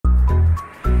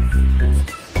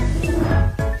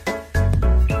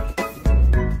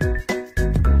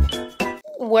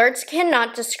Words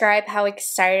cannot describe how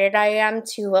excited I am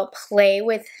to play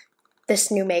with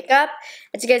this new makeup.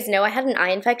 As you guys know, I had an eye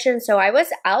infection, so I was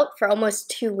out for almost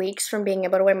 2 weeks from being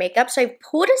able to wear makeup. So I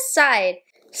pulled aside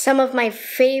some of my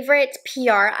favorite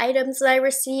PR items that I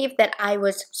received that I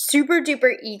was super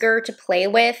duper eager to play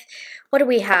with. What do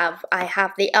we have? I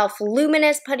have the e.l.f.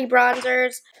 Luminous Putty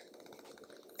Bronzers,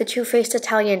 the Too Faced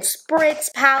Italian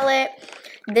Spritz palette.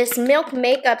 This Milk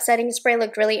Makeup setting spray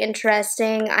looked really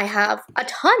interesting. I have a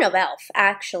ton of e.l.f.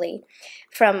 actually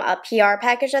from a PR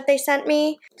package that they sent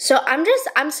me. So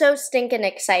I'm so stinking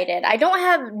excited. I don't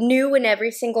have new in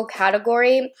every single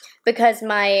category because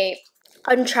my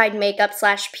untried makeup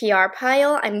 / PR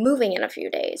pile, I'm moving in a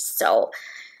few days. So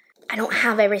I don't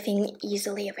have everything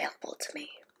easily available to me.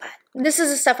 But this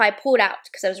is the stuff I pulled out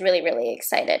because I was really, really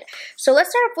excited. So let's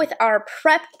start off with our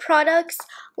prep products.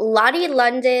 Lottie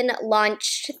London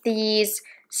launched these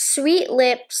Sweet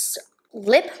Lips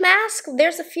lip mask.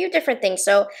 There's a few different things.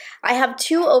 So I have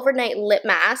 2 overnight lip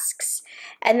masks.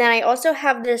 And then I also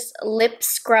have this lip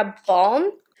scrub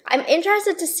balm. I'm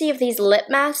interested to see if these lip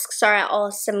masks are at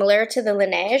all similar to the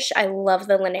Laneige. I love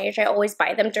the Laneige. I always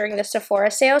buy them during the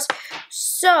Sephora sales.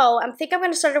 So I think I'm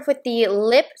going to start off with the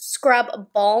lip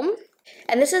scrub balm.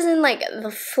 And this is in like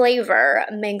the flavor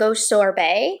Mango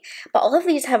Sorbet. But all of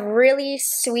these have really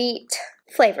sweet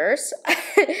flavors.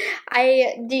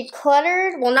 I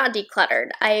decluttered, well not decluttered,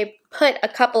 I put a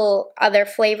couple other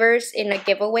flavors in a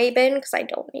giveaway bin because I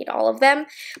don't need all of them.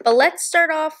 But let's start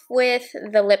off with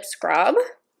the lip scrub.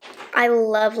 I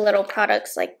love little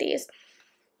products like these.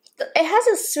 It has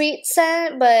a sweet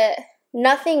scent, but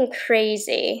nothing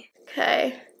crazy.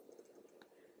 Okay.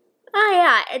 Oh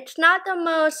yeah, it's not the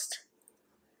most,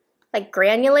 like,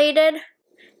 granulated.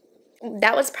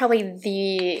 That was probably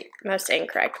the most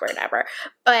incorrect word ever.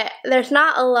 But there's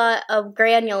not a lot of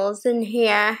granules in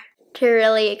here to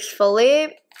really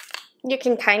exfoliate. You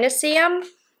can kind of see them.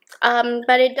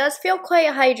 But it does feel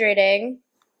quite hydrating.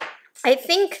 I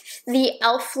think the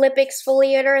e.l.f. lip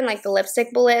exfoliator and like the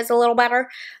lipstick bullet is a little better,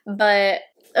 but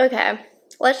okay,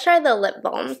 let's try the lip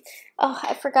balm. Oh,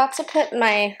 I forgot to put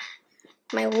my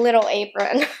little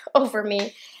apron over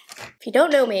me. If you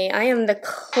don't know me, I am the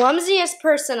clumsiest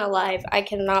person alive. I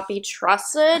cannot be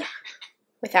trusted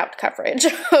without coverage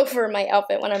over my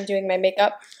outfit when I'm doing my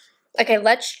makeup. Okay,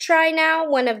 let's try now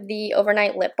one of the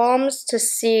overnight lip balms to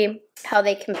see how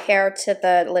they compare to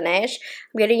the Laneige.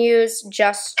 I'm going to use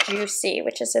Just Juicy,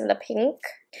 which is in the pink.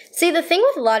 See, the thing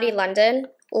with Lottie London,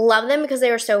 love them because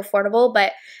they were so affordable,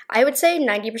 but I would say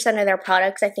 90% of their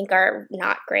products I think are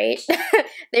not great.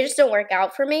 They just don't work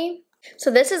out for me. So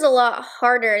this is a lot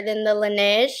harder than the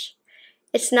Laneige.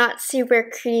 It's not super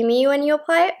creamy when you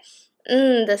apply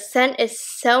it. The scent is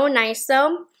so nice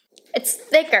though. It's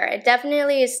thicker. It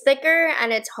definitely is thicker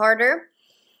and it's harder.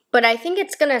 But I think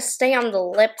it's going to stay on the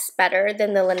lips better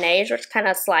than the Laneige, which kind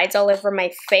of slides all over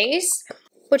my face.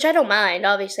 Which I don't mind.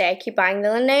 Obviously, I keep buying the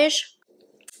Laneige.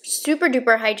 Super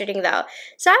duper hydrating though.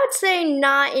 So I would say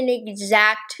not an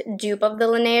exact dupe of the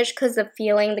Laneige because the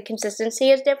feeling, the consistency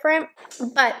is different.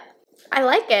 But I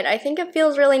like it. I think it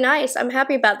feels really nice. I'm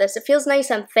happy about this. It feels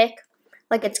nice and thick.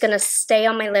 Like it's going to stay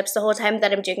on my lips the whole time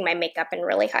that I'm doing my makeup and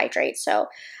really hydrate. So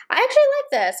I actually like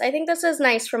this. I think this is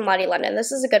nice from Lottie London.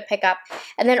 This is a good pickup.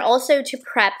 And then also to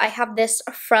prep, I have this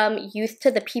from Youth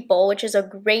to the People, which is a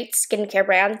great skincare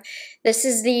brand. This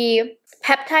is the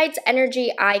Peptides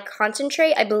Energy Eye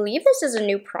Concentrate. I believe this is a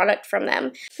new product from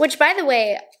them. Which, by the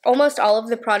way, almost all of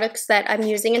the products that I'm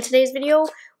using in today's video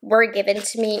were given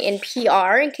to me in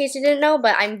PR, in case you didn't know.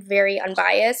 But I'm very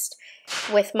unbiased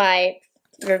with my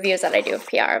reviews that I do of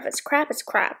PR. If it's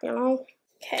crap, you know?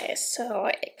 Okay, so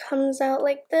it comes out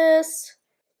like this.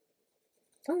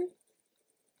 Okay,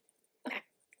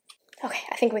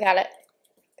 I think we got it.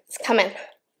 It's coming.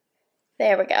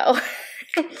 There we go.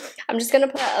 I'm just gonna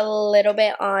put a little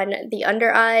bit on the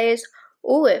under eyes.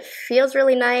 Ooh, it feels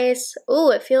really nice.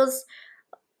 Ooh, it feels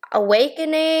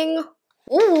awakening.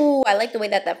 Ooh, I like the way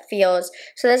that feels.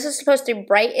 So this is supposed to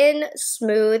brighten,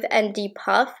 smooth, and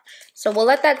depuff. So we'll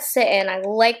let that sit in. I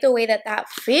like the way that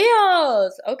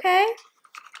feels. Okay.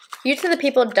 Youth to the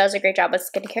People does a great job with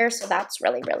skincare, so that's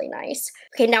really, really nice.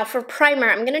 Okay, now for primer,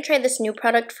 I'm going to try this new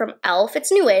product from e.l.f.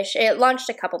 It's newish. It launched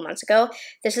a couple months ago.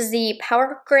 This is the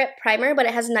Power Grip Primer, but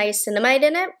it has niacinamide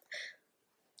in it.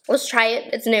 Let's try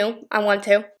it. It's new. I want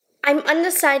to. I'm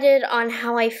undecided on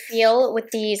how I feel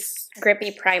with these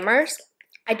grippy primers.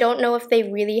 I don't know if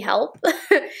they really help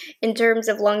in terms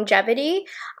of longevity.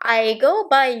 I go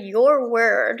by your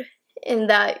word in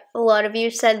that a lot of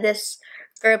you said this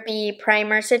grippy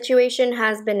primer situation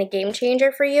has been a game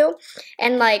changer for you.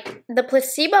 And like the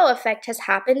placebo effect has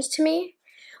happened to me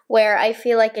where I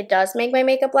feel like it does make my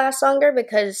makeup last longer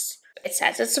because it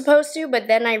says it's supposed to, but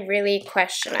then I really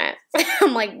question it.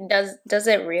 I'm like, does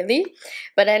it really?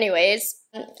 But anyways,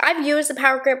 I've used the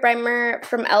Power Grip Primer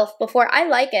from e.l.f. before. I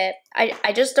like it.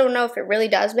 I just don't know if it really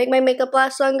does make my makeup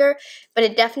last longer, but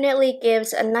it definitely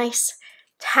gives a nice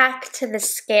tack to the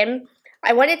skin.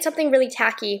 I wanted something really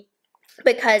tacky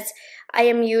because I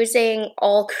am using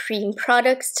all cream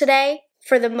products today.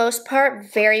 For the most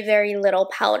part, very, very little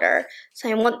powder. So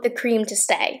I want the cream to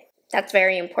stay. That's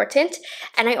very important.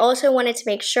 And I also wanted to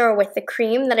make sure with the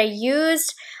cream that I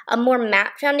used a more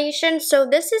matte foundation. So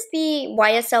this is the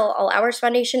YSL All Hours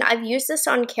foundation. I've used this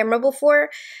on camera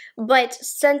before, but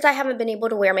since I haven't been able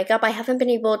to wear makeup, I haven't been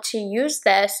able to use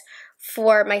this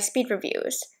for my speed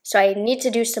reviews. So I need to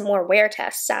do some more wear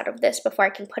tests out of this before I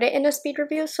can put it in a speed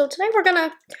review. So today we're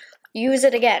gonna use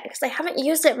it again because I haven't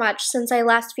used it much since I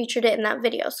last featured it in that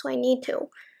video, so I need to.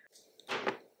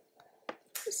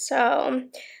 So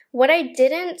what I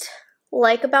didn't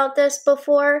like about this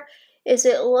before is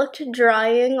it looked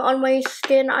drying on my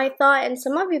skin, I thought, and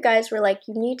some of you guys were like,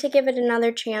 you need to give it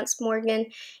another chance, Morgan.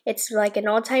 It's like an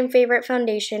all-time favorite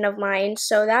foundation of mine,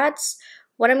 so that's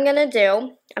what I'm gonna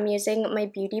do. I'm using my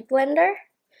beauty blender.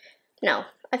 No,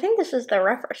 I think this is the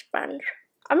Rephr sponge.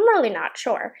 I'm really not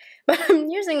sure, but I'm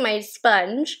using my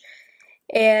sponge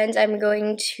and I'm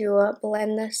going to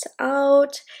blend this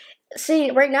out.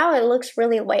 See, right now it looks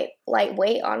really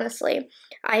lightweight, honestly.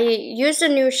 I used a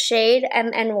new shade,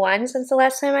 MN1, since the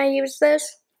last time I used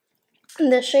this.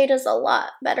 And this shade is a lot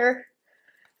better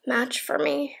match for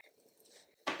me.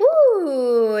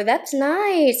 Ooh, that's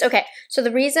nice. Okay, so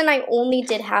the reason I only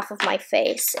did half of my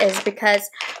face is because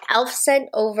e.l.f. sent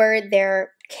over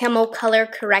their Camel Color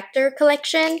Corrector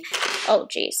collection. Oh,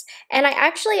 geez. And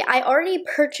I already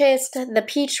purchased the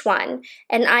peach one,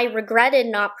 and I regretted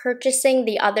not purchasing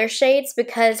the other shades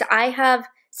because I have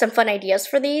some fun ideas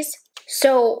for these.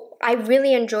 So I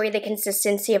really enjoy the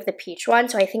consistency of the peach one,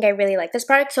 so I think I really like this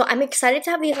product. So I'm excited to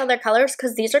have these other colors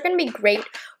because these are going to be great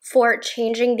for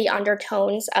changing the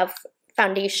undertones of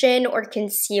foundation or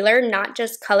concealer, not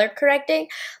just color correcting.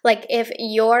 Like if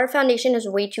your foundation is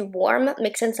way too warm,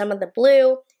 mix in some of the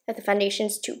blue. If the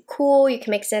foundation's too cool, you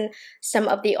can mix in some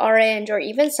of the orange or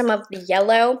even some of the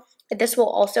yellow. This will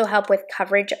also help with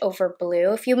coverage over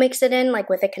blue if you mix it in like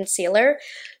with a concealer.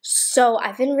 So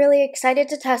I've been really excited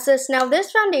to test this. Now this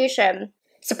foundation,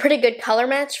 it's a pretty good color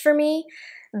match for me,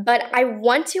 but I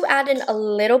want to add in a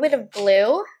little bit of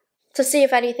blue to see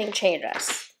if anything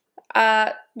changes.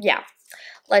 Yeah,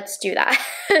 let's do that.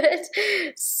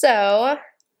 So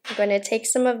I'm going to take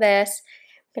some of this.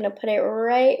 I'm going to put it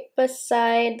right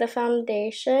beside the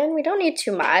foundation. We don't need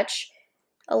too much.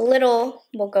 A little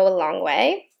will go a long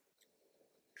way.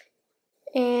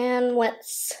 And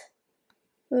let's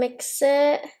mix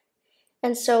it.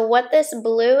 And so what this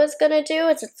blue is going to do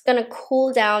is it's going to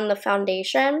cool down the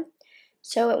foundation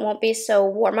so it won't be so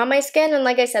warm on my skin. And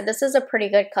like I said, this is a pretty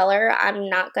good color. I'm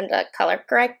not going to color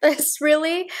correct this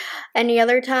really any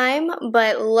other time,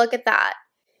 but look at that.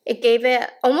 It gave it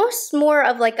almost more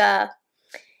of like a,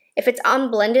 if it's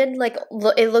unblended, like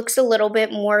it looks a little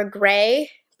bit more gray,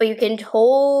 but you can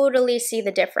totally see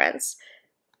the difference.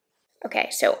 Okay,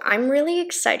 so I'm really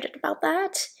excited about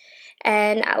that.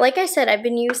 And like I said, I've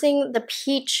been using the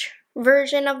peach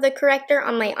version of the corrector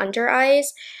on my under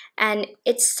eyes, and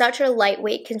it's such a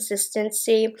lightweight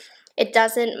consistency. It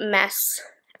doesn't mess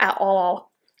at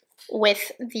all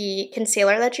with the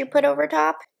concealer that you put over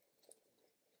top.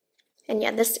 And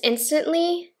yeah, this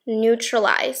instantly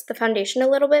neutralized the foundation a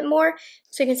little bit more.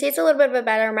 So you can see it's a little bit of a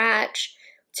better match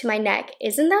to my neck.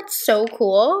 Isn't that so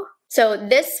cool? So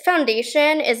this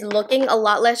foundation is looking a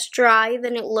lot less dry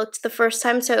than it looked the first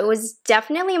time, so it was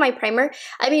definitely my primer.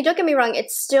 I mean, don't get me wrong, it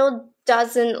still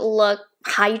doesn't look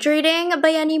hydrating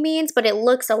by any means, but it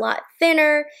looks a lot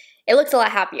thinner. It looks a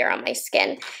lot happier on my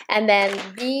skin. And then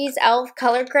these e.l.f.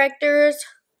 color correctors,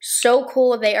 so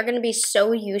cool. They are going to be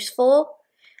so useful.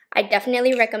 I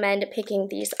definitely recommend picking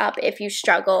these up if you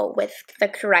struggle with the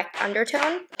correct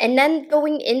undertone. And then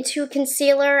going into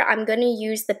concealer, I'm going to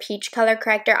use the peach color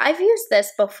corrector. I've used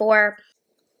this before,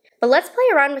 but let's play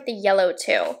around with the yellow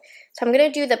too. So I'm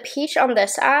going to do the peach on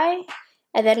this eye,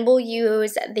 and then we'll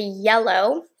use the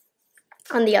yellow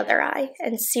on the other eye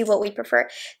and see what we prefer.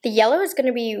 The yellow is going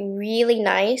to be really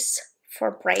nice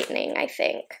for brightening, I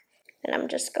think. And I'm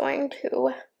just going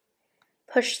to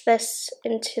push this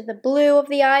into the blue of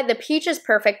the eye. The peach is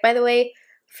perfect, by the way,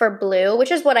 for blue, which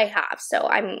is what I have. So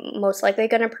I'm most likely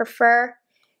going to prefer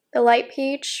the light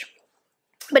peach.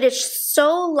 But it's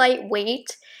so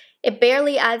lightweight. It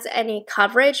barely adds any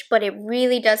coverage, but it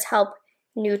really does help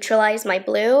neutralize my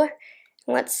blue.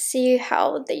 Let's see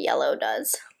how the yellow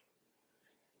does.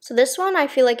 So this one I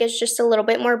feel like is just a little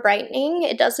bit more brightening.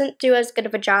 It doesn't do as good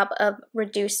of a job of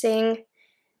reducing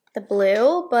the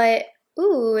blue, but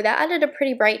ooh, that added a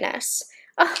pretty brightness.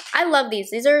 Oh, I love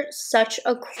these. These are such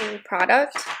a cool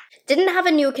product. Didn't have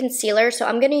a new concealer, so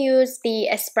I'm going to use the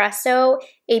Espresso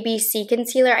ABC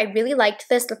concealer. I really liked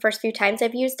this the first few times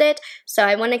I've used it, so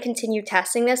I want to continue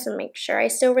testing this and make sure I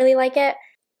still really like it.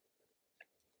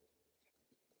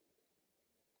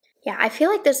 Yeah, I feel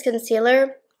like this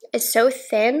concealer is so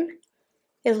thin.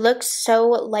 It looks so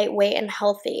lightweight and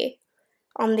healthy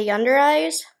on the under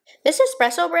eyes. This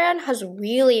Espresso brand has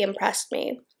really impressed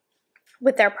me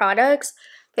with their products.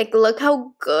 Like, look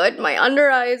how good my under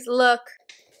eyes look.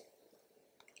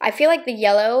 I feel like the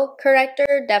yellow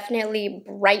corrector definitely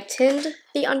brightened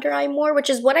the under eye more, which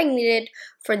is what I needed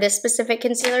for this specific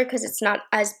concealer because it's not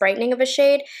as brightening of a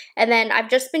shade. And then I've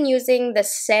just been using the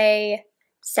Say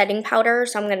setting powder,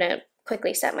 so I'm going to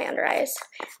quickly set my under eyes.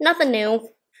 Nothing new.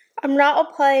 I'm not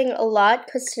applying a lot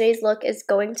because today's look is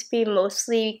going to be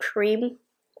mostly cream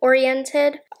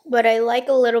oriented, but I like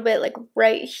a little bit like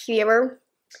right here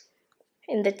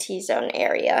in the T-zone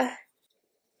area.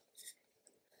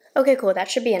 Okay, cool, that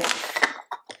should be enough.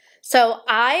 So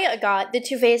I got the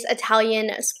Too Faced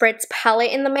Italian Spritz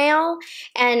palette in the mail,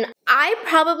 and I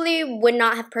probably would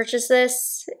not have purchased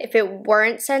this if it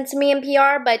weren't sent to me in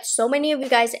PR, but so many of you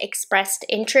guys expressed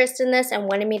interest in this and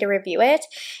wanted me to review it,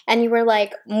 and you were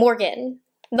like, Morgan,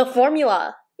 the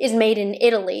formula is made in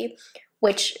Italy,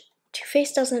 which Too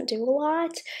Faced doesn't do a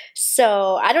lot.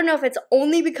 So I don't know if it's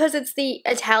only because it's the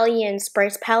Italian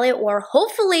Spritz palette, or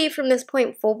hopefully from this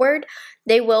point forward,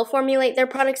 they will formulate their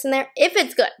products in there. If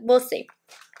it's good, we'll see.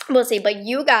 We'll see. But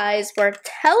you guys were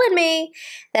telling me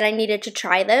that I needed to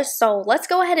try this, so let's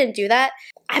go ahead and do that.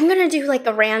 I'm going to do like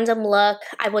a random look.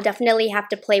 I will definitely have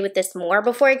to play with this more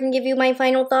before I can give you my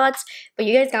final thoughts, but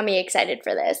you guys got me excited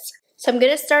for this. So I'm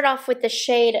going to start off with the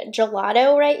shade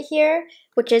Gelato right here,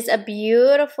 which is a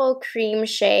beautiful cream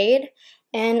shade.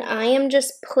 And I am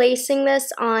just placing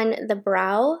this on the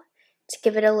brow to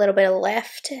give it a little bit of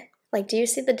lift. Like, do you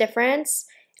see the difference?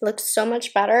 It looks so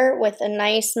much better with a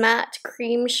nice matte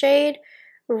cream shade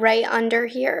right under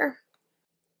here.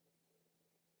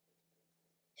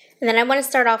 And then I want to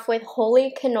start off with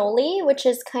Holy Cannoli, which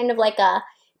is kind of like a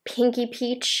pinky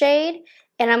peach shade.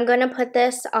 And I'm going to put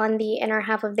this on the inner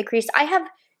half of the crease. I have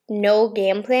no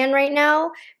game plan right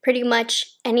now. Pretty much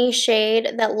any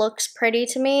shade that looks pretty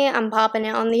to me, I'm popping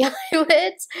it on the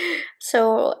eyelids.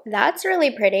 So that's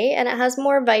really pretty, and it has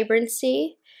more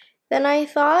vibrancy than I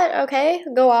thought. Okay,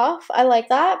 go off. I like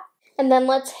that. And then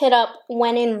let's hit up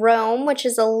When in Rome, which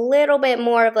is a little bit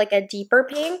more of like a deeper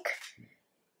pink.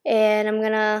 And I'm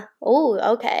gonna, oh,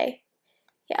 okay.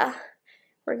 Yeah.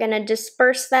 We're going to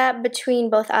disperse that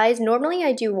between both eyes. Normally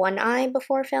I do one eye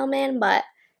before filming, but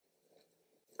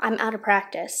I'm out of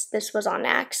practice. This was on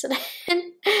accident,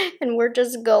 and we're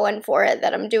just going for it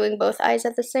that I'm doing both eyes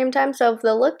at the same time. So if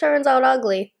the look turns out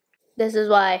ugly, this is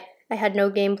why. I had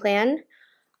no game plan.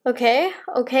 Okay,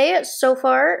 so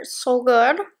far, so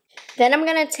good. Then I'm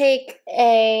going to take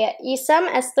a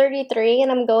Esam S33,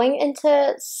 and I'm going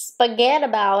into Spaghetti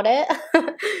About It.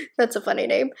 That's a funny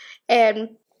name. And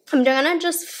I'm gonna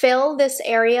just fill this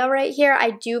area right here.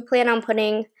 I do plan on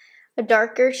putting a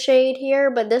darker shade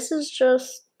here, but this is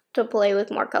just to play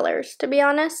with more colors, to be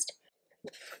honest.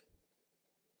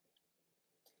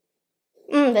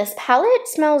 This palette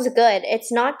smells good.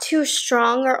 It's not too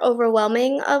strong or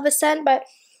overwhelming of a scent, but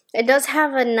it does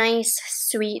have a nice,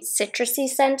 sweet, citrusy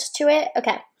scent to it.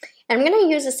 Okay, and I'm gonna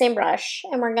use the same brush,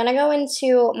 and we're gonna go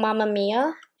into Mamma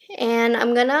Mia, and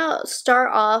I'm gonna start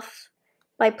off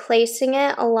by placing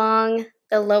it along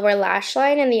the lower lash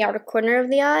line in the outer corner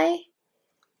of the eye.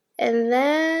 And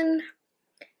then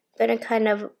I'm going to kind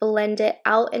of blend it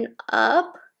out and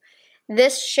up.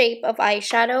 This shape of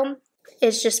eyeshadow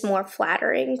is just more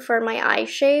flattering for my eye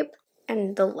shape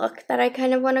and the look that I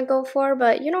kind of want to go for,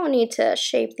 but you don't need to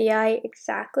shape the eye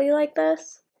exactly like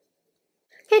this.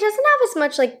 Okay, it doesn't have as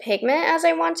much like pigment as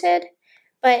I wanted,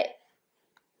 but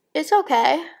it's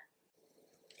okay.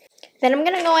 Then I'm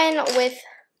going to go in with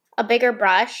a bigger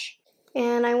brush,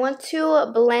 and I want to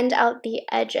blend out the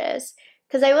edges,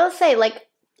 because I will say, like,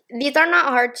 these are not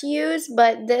hard to use,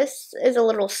 but this is a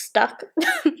little stuck.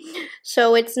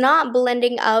 So it's not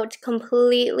blending out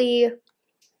completely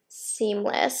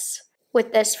seamless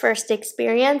with this first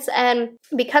experience. And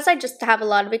because I just have a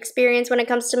lot of experience when it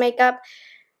comes to makeup,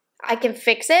 I can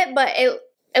fix it, but it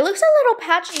looks a little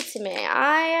patchy to me.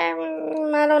 I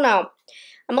don't know.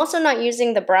 I'm also not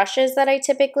using the brushes that I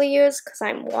typically use because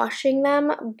I'm washing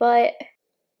them, but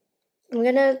I'm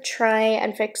gonna try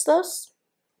and fix those.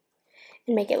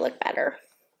 and make it look better.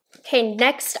 Okay,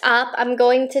 next up, I'm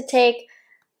going to take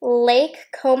Lake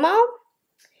Como.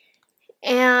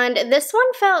 And this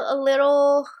one felt a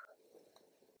little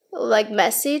like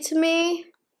messy to me.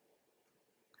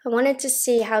 I wanted to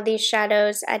see how these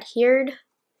shadows adhered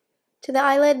to the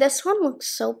eyelid. This one looks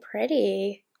so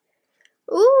pretty.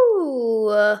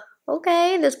 Ooh,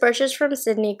 okay. This brush is from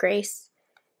Sydney Grace,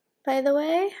 by the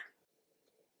way.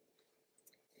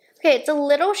 Okay, it's a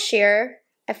little sheer.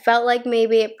 I felt like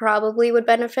maybe it probably would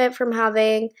benefit from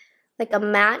having like a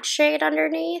matte shade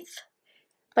underneath,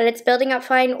 but it's building up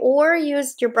fine, or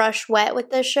use your brush wet with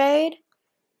this shade.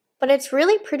 But it's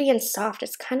really pretty and soft.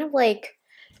 It's kind of like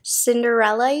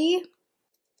Cinderella-y.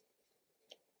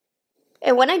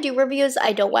 And when I do reviews,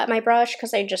 I don't wet my brush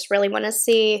because I just really want to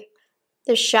see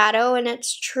the shadow in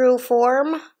its true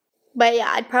form. But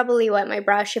yeah, I'd probably wet my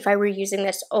brush if I were using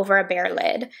this over a bare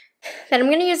lid. Then I'm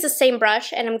going to use the same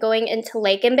brush and I'm going into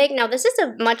Lake and Bake. Now this is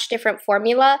a much different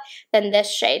formula than this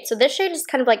shade. So this shade is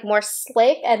kind of like more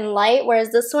slick and light,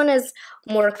 whereas this one is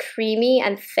more creamy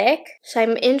and thick. So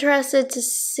I'm interested to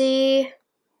see.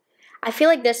 I feel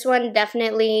like this one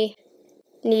definitely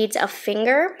needs a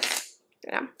finger.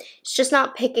 Yeah, it's just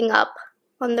not picking up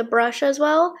on the brush as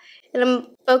well. And I'm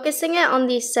focusing it on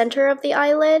the center of the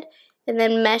eyelid and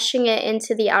then meshing it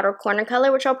into the outer corner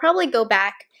color, which I'll probably go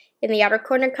back in the outer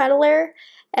corner color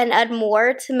and add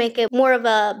more to make it more of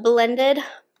a blended,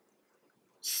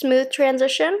 smooth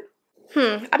transition.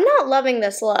 I'm not loving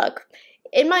this look.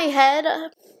 In my head,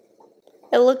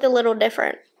 it looked a little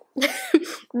different.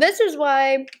 This is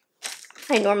why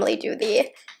I normally do the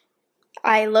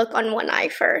eye look on one eye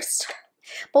first.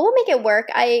 But we'll make it work.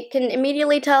 I can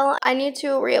immediately tell I need to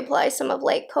reapply some of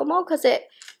Lake Como because it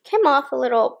came off a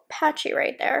little patchy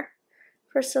right there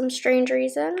for some strange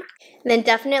reason. And then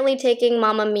definitely taking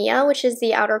Mamma Mia, which is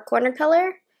the outer corner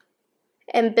color,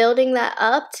 and building that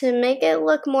up to make it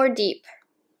look more deep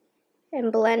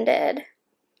and blended.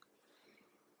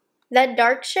 That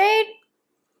dark shade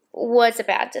was a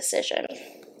bad decision.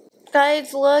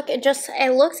 Guys, look, it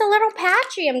looks a little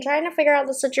patchy. I'm trying to figure out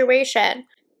the situation.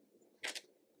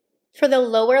 For the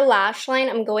lower lash line,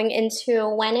 I'm going into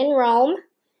When in Rome,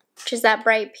 which is that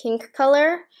bright pink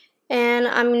color. And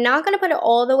I'm not going to put it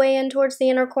all the way in towards the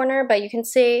inner corner, but you can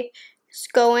see it's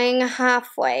going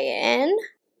halfway in.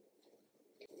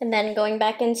 And then going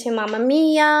back into Mamma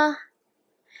Mia.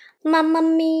 Mamma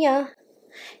Mia.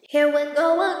 Here we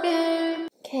go again.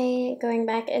 Okay, going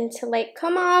back into Lake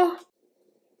Como.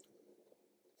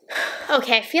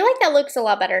 Okay, I feel like that looks a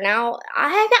lot better now.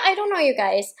 I don't know, you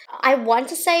guys. I want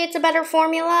to say it's a better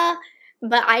formula,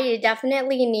 but I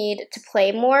definitely need to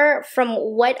play more. From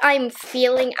what I'm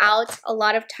feeling out a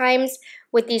lot of times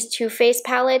with these Too Faced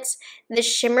palettes, the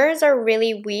shimmers are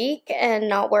really weak and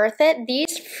not worth it.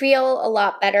 These feel a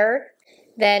lot better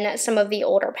than some of the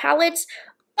older palettes,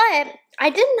 but I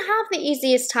didn't have the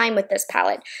easiest time with this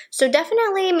palette. So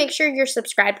definitely make sure you're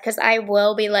subscribed because I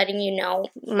will be letting you know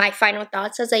my final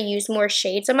thoughts as I use more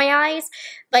shades on my eyes.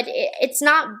 But it's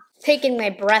not taking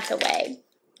my breath away,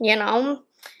 you know?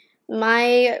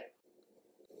 My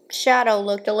shadow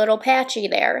looked a little patchy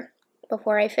there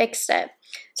before I fixed it.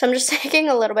 So I'm just taking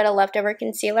a little bit of leftover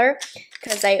concealer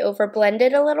because I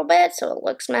overblended a little bit so it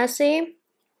looks messy.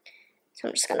 So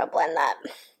I'm just going to blend that.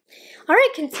 All right,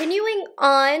 continuing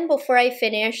on before I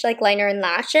finish like liner and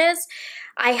lashes,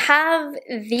 I have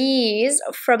these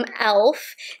from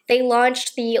e.l.f. They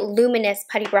launched the Luminous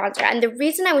Putty Bronzer, and the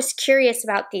reason I was curious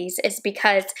about these is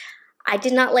because I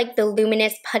did not like the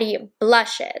Luminous Putty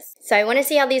Blushes. So I want to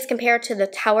see how these compare to the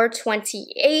Tower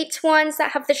 28 ones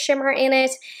that have the shimmer in it,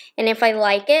 and if I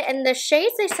like it. And the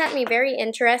shades they sent me, very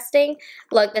interesting.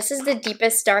 Look, this is the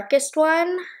deepest, darkest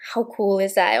one. How cool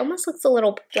is that? It almost looks a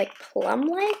little like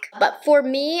plum-like. But for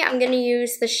me, I'm going to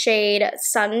use the shade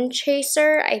Sun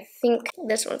Chaser. I think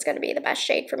this one's going to be the best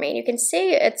shade for me. And you can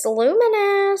see it's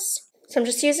luminous. So I'm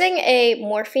just using a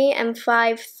Morphe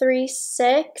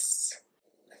M536.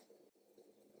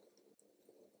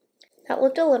 That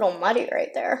looked a little muddy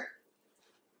right there.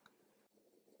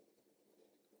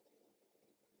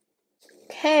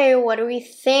 Okay, what do we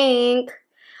think?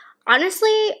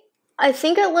 Honestly, I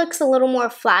think it looks a little more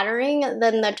flattering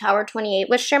than the Tower 28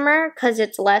 with shimmer because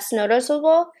it's less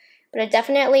noticeable, but it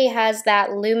definitely has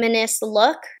that luminous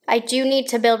look. I do need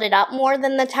to build it up more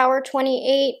than the Tower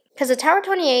 28 because the Tower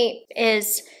 28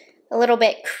 is a little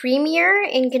bit creamier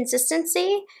in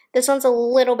consistency. This one's a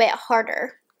little bit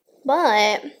harder,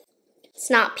 but it's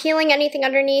not peeling anything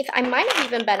underneath. I might have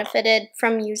even benefited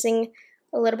from using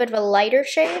a little bit of a lighter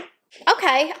shade.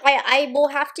 Okay, I will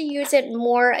have to use it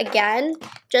more again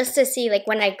just to see like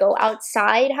when I go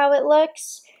outside how it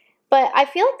looks. But I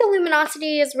feel like the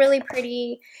luminosity is really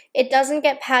pretty. It doesn't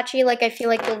get patchy like I feel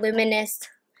like the Luminous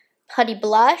Putty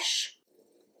Blush.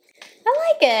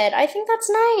 I like it. I think that's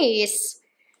nice.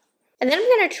 And then I'm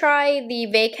going to try the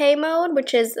Vacay mode,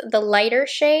 which is the lighter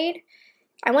shade.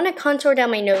 I want to contour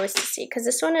down my nose to see, because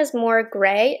this one is more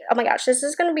gray. Oh my gosh, this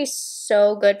is going to be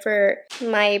so good for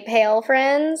my pale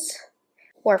friends.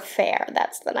 Or fair,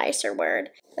 that's the nicer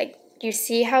word. Like, do you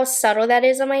see how subtle that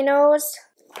is on my nose?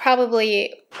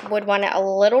 Probably would want it a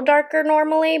little darker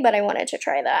normally, but I wanted to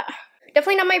try that.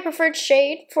 Definitely not my preferred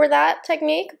shade for that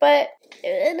technique, but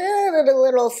a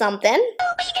little something.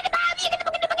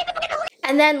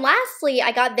 And then lastly,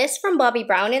 I got this from Bobbi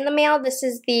Brown in the mail. This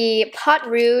is the Pot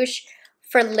Rouge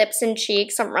for lips and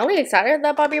cheeks. I'm really excited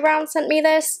that Bobbi Brown sent me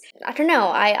this. I don't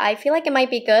know, I feel like it might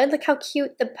be good. Look how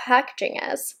cute the packaging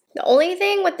is. The only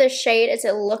thing with this shade is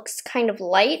it looks kind of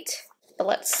light, but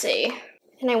let's see.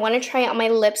 And I want to try it on my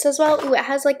lips as well. Ooh, it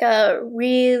has like a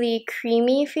really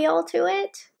creamy feel to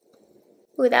it.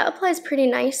 Ooh, that applies pretty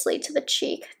nicely to the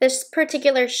cheek. This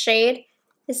particular shade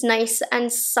is nice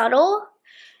and subtle.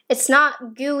 It's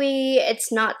not gooey,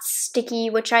 it's not sticky,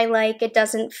 which I like. It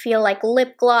doesn't feel like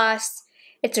lip gloss.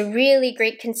 It's a really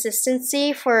great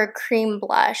consistency for a cream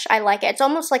blush. I like it. It's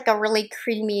almost like a really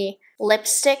creamy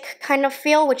lipstick kind of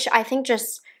feel, which I think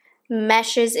just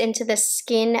meshes into the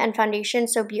skin and foundation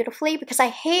so beautifully, because I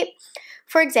hate,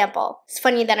 for example, it's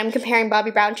funny that I'm comparing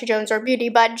Bobbi Brown to Jones Road Beauty,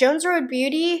 but Jones Road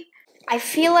Beauty, I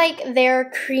feel like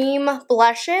their cream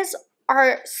blushes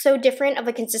are so different of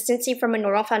a consistency from a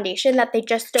normal foundation that they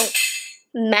just don't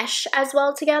mesh as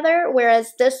well together,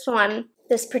 whereas this one,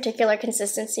 this particular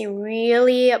consistency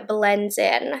really blends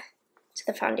in to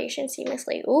the foundation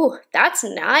seamlessly. Ooh, that's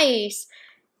nice.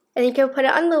 I think you'll put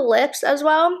it on the lips as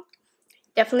well.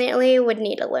 Definitely would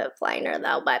need a lip liner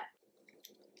though, but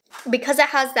because it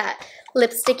has that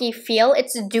lipsticky feel,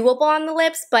 it's doable on the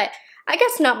lips, but I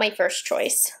guess not my first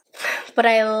choice. But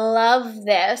I love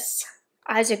this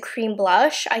as a cream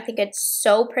blush. I think it's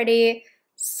so pretty,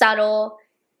 subtle.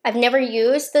 I've never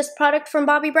used this product from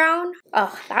Bobbi Brown.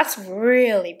 Oh, that's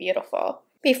really beautiful.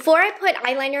 Before I put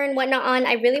eyeliner and whatnot on,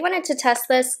 I really wanted to test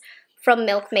this from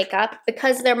Milk Makeup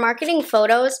because their marketing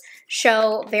photos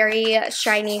show very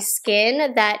shiny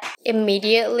skin that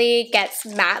immediately gets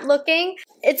matte looking.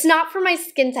 It's not for my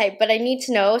skin type, but I need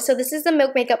to know. So this is the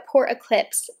Milk Makeup Pore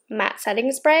Eclipse Matte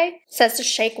Setting Spray. It says to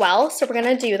shake well, so we're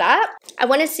gonna do that. I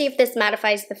wanna see if this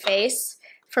mattifies the face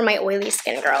for my oily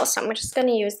skin girls. So I'm just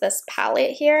gonna use this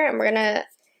palette here and we're gonna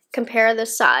compare the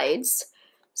sides.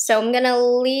 So I'm gonna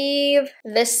leave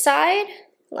this side.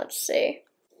 Let's see.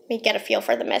 Let me get a feel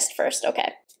for the mist first,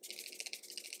 okay.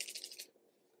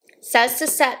 It says to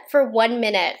set for 1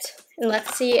 minute. And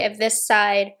let's see if this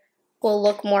side will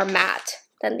look more matte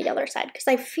than the other side. Because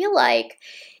I feel like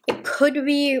it could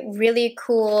be really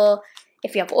cool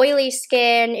if you have oily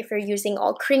skin, if you're using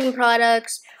all cream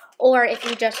products, or if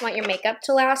you just want your makeup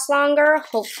to last longer.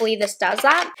 Hopefully this does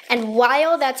that. And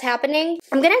while that's happening,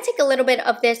 I'm gonna take a little bit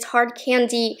of this Hard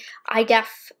Candy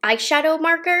eyeshadow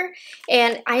marker,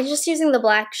 and I'm just using the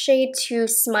black shade to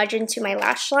smudge into my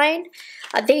lash line.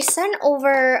 They sent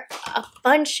over a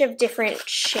bunch of different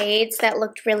shades that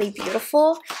looked really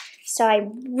beautiful. So I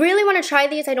really want to try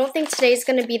these. I don't think today's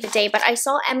going to be the day, but I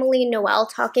saw Emily Noel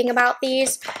talking about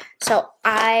these. So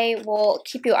I will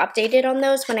keep you updated on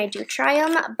those when I do try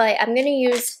them. But I'm going to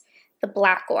use the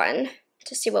black one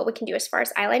to see what we can do as far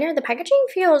as eyeliner. The packaging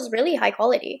feels really high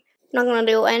quality. I'm not going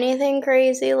to do anything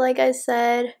crazy like I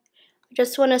said. I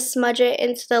just want to smudge it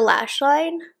into the lash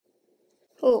line.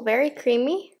 Ooh, very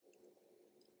creamy.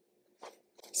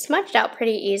 Smudged out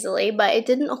pretty easily, but it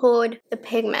didn't hold the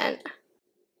pigment.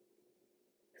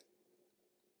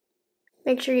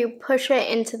 Make sure you push it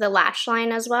into the lash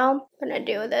line as well. I'm gonna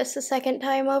do this a second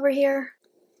time over here.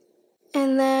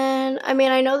 And then, I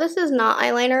mean, I know this is not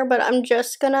eyeliner, but I'm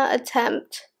just gonna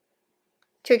attempt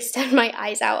to extend my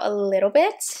eyes out a little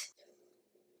bit.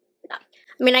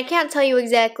 I mean, I can't tell you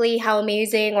exactly how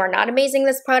amazing or not amazing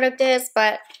this product is,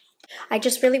 but I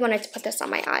just really wanted to put this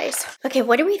on my eyes. Okay,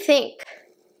 what do we think?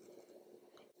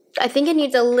 I think it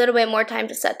needs a little bit more time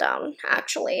to set down,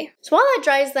 actually. So while that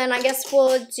dries then, I guess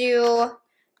we'll do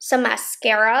some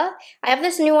mascara. I have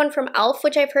this new one from e.l.f.,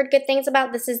 which I've heard good things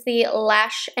about. This is the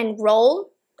Lash and Roll.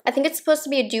 I think it's supposed to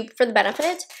be a dupe for the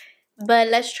Benefit, but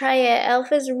let's try it.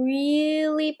 e.l.f. is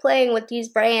really playing with these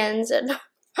brands and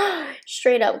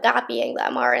straight up copying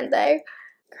them, aren't they?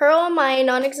 Curl my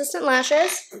non-existent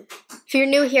lashes. If you're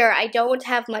new here, I don't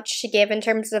have much to give in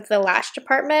terms of the lash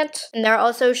department. And they're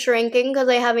also shrinking because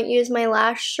I haven't used my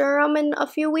lash serum in a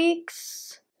few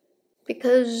weeks.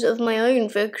 Because of my eye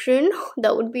infection.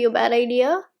 That would be a bad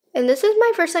idea. And this is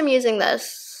my first time using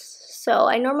this, so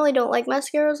I normally don't like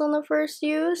mascaras on the first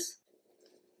use.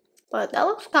 But that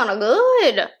looks kind of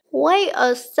good. Wait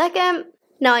a second.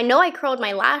 Now I know I curled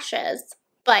my lashes,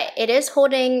 but it is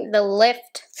holding the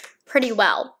lift pretty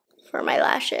well for my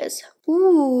lashes.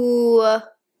 Ooh.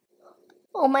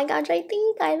 Oh my gosh, I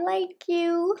think I like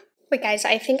you. Wait guys,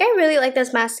 I think I really like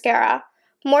this mascara.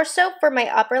 More so for my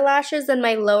upper lashes than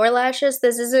my lower lashes.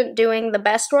 This isn't doing the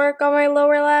best work on my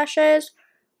lower lashes,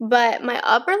 but my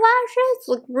upper lashes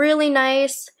look really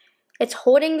nice. It's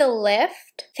holding the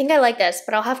lift. I think I like this,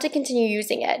 but I'll have to continue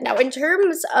using it. Now, in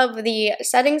terms of the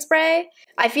setting spray,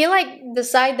 I feel like the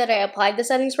side that I applied the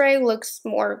setting spray looks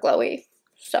more glowy.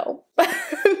 So,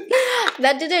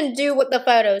 that didn't do what the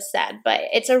photos said, but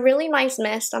it's a really nice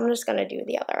mist. I'm just gonna do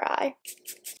the other eye,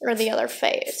 or the other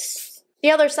face. The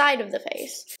other side of the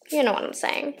face. You know what I'm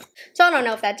saying. So I don't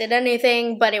know if that did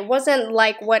anything, but it wasn't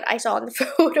like what I saw in the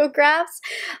photographs.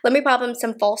 Let me pop in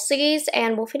some falsies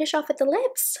and we'll finish off with the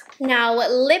lips. Now,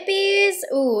 lippies.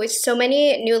 Ooh, so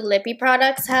many new lippy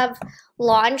products have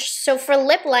launched. So for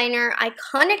lip liner,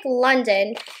 Iconic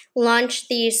London launched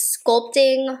these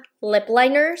sculpting lip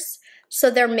liners. So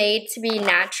they're made to be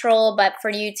natural, but for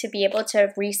you to be able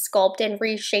to resculpt and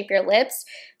reshape your lips.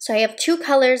 So I have two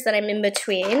colors that I'm in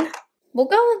between. We'll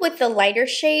go with the lighter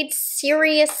shade,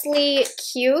 Seriously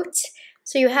Cute.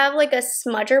 So you have like a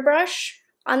smudger brush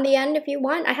on the end if you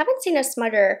want. I haven't seen a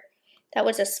smudger that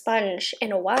was a sponge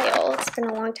in a while. It's been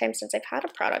a long time since I've had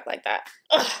a product like that.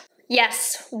 Ugh.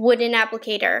 Yes, wooden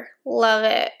applicator. Love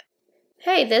it.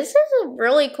 Hey, this is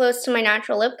really close to my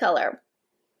natural lip color.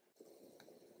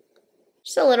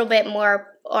 Just a little bit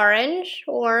more orange,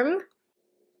 warm.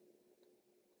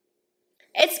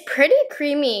 It's pretty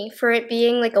creamy for it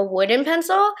being like a wooden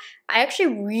pencil. I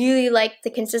actually really like the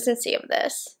consistency of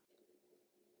this.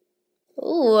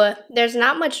 Ooh, there's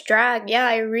not much drag. Yeah,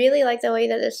 I really like the way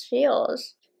that this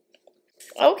feels.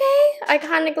 Okay,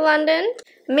 Iconic London.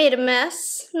 Made a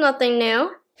mess. Nothing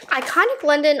new. Iconic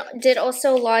London did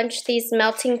also launch these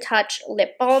Melting Touch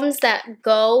lip balms that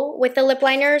go with the lip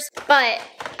liners, but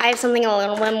I have something a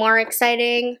little bit more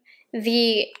exciting. The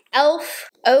e.l.f.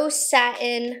 O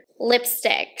Satin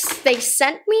lipsticks. They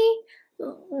sent me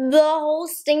the whole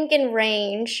stinking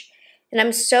range, and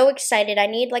I'm so excited. I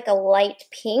need like a light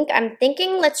pink. I'm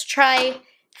thinking let's try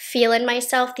Feelin'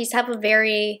 Myself. These have a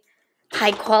very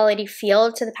high quality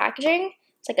feel to the packaging.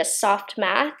 It's like a soft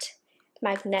matte,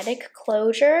 magnetic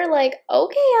closure. Like,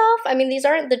 okay, e.l.f. I mean, these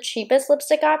aren't the cheapest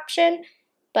lipstick option,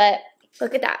 but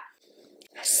look at that.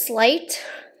 Slight,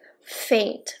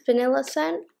 faint vanilla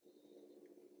scent.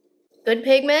 Good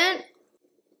pigment.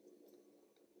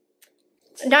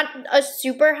 Not a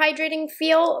super hydrating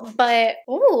feel, but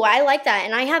ooh, I like that.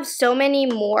 And I have so many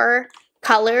more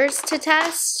colors to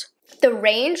test. The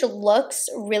range looks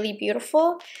really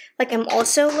beautiful. Like I'm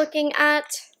also looking at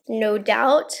No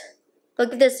Doubt.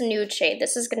 Look at this nude shade.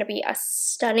 This is gonna be a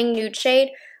stunning nude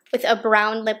shade with a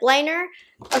brown lip liner.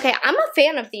 Okay, I'm a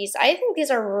fan of these. I think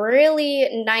these are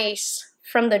really nice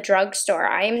from the drugstore.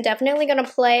 I am definitely gonna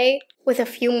play with a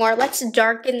few more. Let's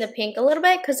darken the pink a little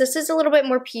bit because this is a little bit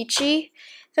more peachy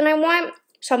than I want.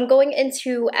 So I'm going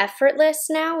into Effortless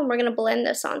now and we're gonna blend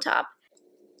this on top.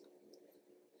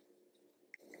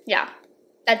 Yeah,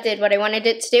 that did what I wanted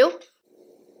it to do.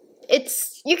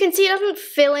 You can see it doesn't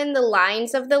fill in the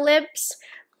lines of the lips,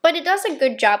 but it does a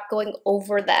good job going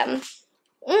over them.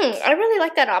 I really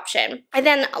like that option. And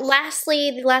then lastly,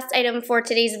 the last item for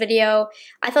today's video,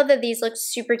 I thought that these looked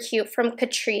super cute from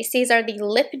Catrice. These are the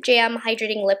Lip Jam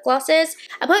Hydrating Lip Glosses.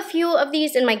 I put a few of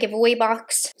these in my giveaway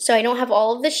box, so I don't have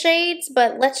all of the shades,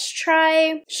 but let's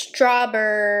try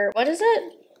what is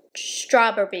it?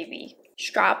 Strawberry Baby.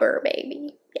 Strawberry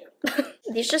Baby. Yeah.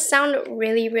 These just sound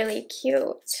really, really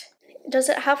cute. Does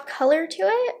it have color to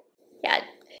it? Yeah.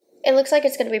 It looks like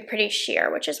it's going to be pretty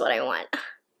sheer, which is what I want.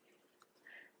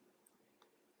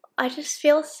 I just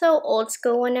feel so old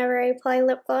school whenever I apply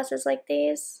lip glosses like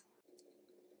these.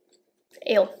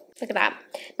 Ew, look at that.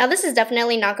 Now this is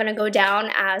definitely not going to go down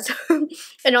as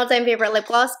an all-time favorite lip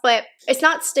gloss, but it's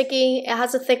not sticky. It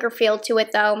has a thicker feel to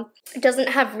it though. It doesn't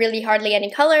have really hardly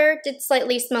any color. It did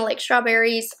slightly smell like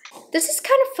strawberries. This is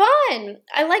kind of fun.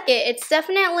 I like it. It's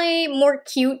definitely more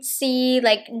cutesy,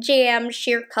 like jam,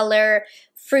 sheer color,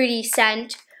 fruity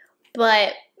scent,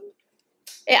 but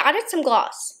it added some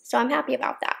gloss. So I'm happy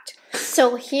about that.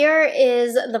 So here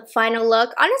is the final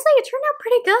look. Honestly, it turned out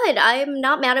pretty good. I'm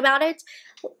not mad about it.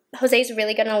 Jose's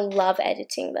really gonna love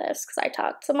editing this because I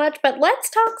talked so much. But let's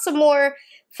talk some more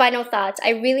final thoughts.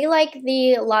 I really like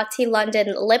the Lottie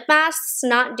London lip masks.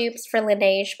 Not dupes for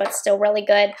Laneige, but still really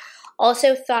good.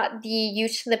 Also thought the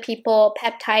Youth to the People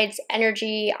Peptides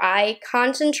Energy Eye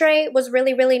Concentrate was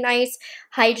really, really nice.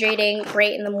 Hydrating,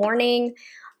 great in the morning.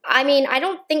 I mean, I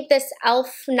don't think this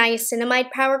e.l.f.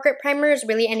 Niacinamide Power Grip Primer is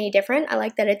really any different. I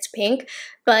like that it's pink,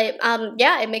 but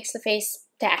yeah, it makes the face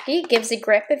tacky, gives a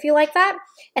grip if you like that.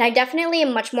 And I definitely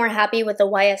am much more happy with the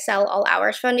YSL All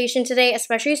Hours foundation today,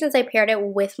 especially since I paired it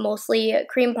with mostly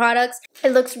cream products.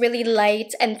 It looks really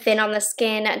light and thin on the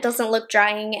skin. It doesn't look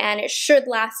drying, and it should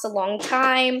last a long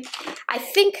time. I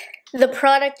think the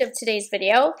product of today's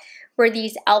video were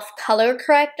these e.l.f. color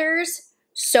correctors.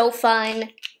 So fun.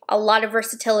 A lot of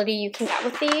versatility you can get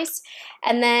with these.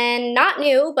 And then, not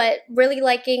new, but really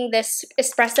liking this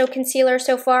espresso concealer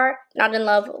so far. Not in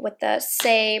love with the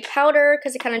Say powder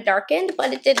because it kind of darkened,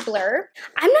 but it did blur.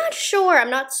 I'm not sure. I'm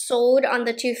not sold on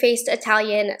the Too Faced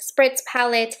Italian Spritz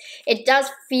palette. It does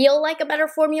feel like a better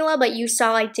formula, but you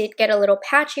saw I did get a little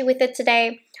patchy with it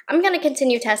today. I'm going to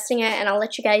continue testing it, and I'll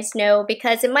let you guys know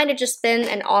because it might have just been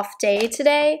an off day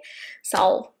today.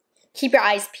 So keep your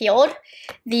eyes peeled.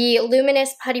 The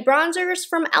Luminous Putty Bronzers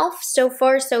from e.l.f. so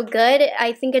far so good.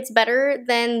 I think it's better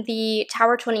than the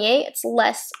Tower 28. It's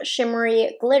less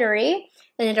shimmery, glittery,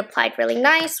 and it applied really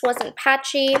nice, wasn't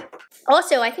patchy.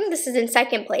 Also, I think this is in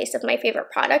second place of my favorite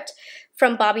product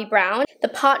from Bobbi Brown. The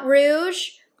Pot Rouge.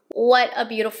 What a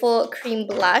beautiful cream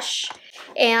blush.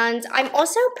 And I'm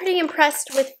also pretty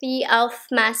impressed with the e.l.f.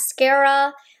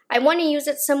 mascara. I want to use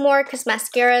it some more because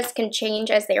mascaras can change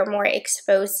as they are more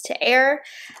exposed to air.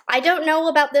 I don't know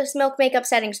about this Milk Makeup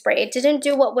Setting Spray. It didn't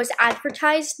do what was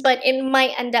advertised, but it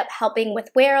might end up helping with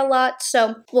wear a lot,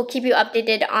 so we'll keep you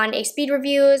updated on a speed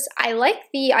reviews. I like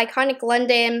the Iconic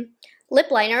London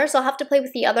lip liners. I'll have to play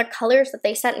with the other colors that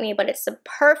they sent me, but it's the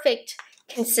perfect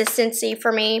consistency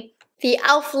for me. The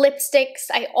e.l.f. lipsticks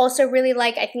I also really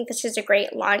like. I think this is a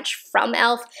great launch from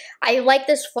e.l.f. I like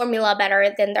this formula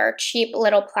better than their cheap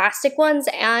little plastic ones,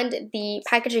 and the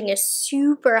packaging is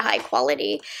super high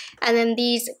quality. And then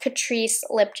these Catrice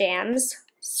lip jams,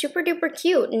 super duper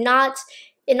cute. Not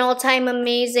an all-time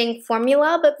amazing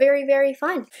formula, but very, very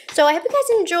fun. So I hope you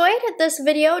guys enjoyed this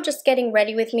video, just getting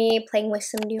ready with me, playing with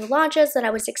some new launches that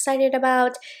I was excited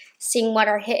about, seeing what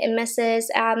are hit and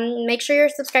misses. Make sure you're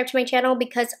subscribed to my channel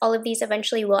because all of these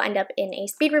eventually will end up in a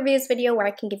speed reviews video where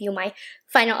I can give you my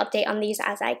final update on these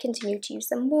as I continue to use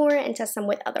them more and test them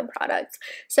with other products.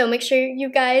 So make sure you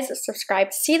guys subscribe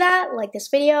to see that, like this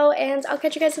video, and I'll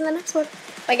catch you guys in the next one.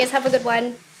 Bye guys, have a good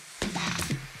one.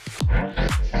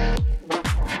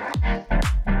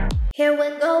 Here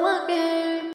we go again.